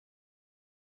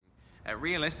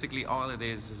Realistically, all it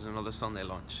is another Sunday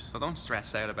lunch, so don't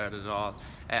stress out about it at all.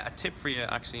 A tip for you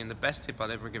actually, and the best tip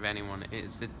I'll ever give anyone,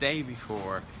 is the day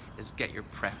before is get your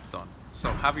prep done.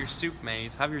 So have your soup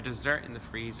made, have your dessert in the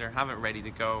freezer, have it ready to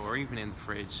go, or even in the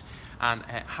fridge, and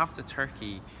have the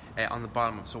turkey on the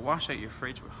bottom of it. So wash out your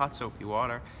fridge with hot soapy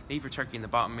water, leave your turkey in the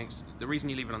bottom. The reason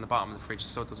you leave it on the bottom of the fridge is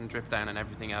so it doesn't drip down and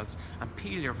everything else. And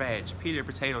peel your veg, peel your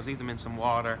potatoes, leave them in some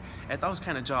water. Those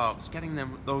kind of jobs, getting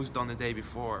those done the day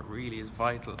before really is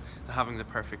vital to having the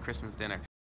perfect Christmas dinner.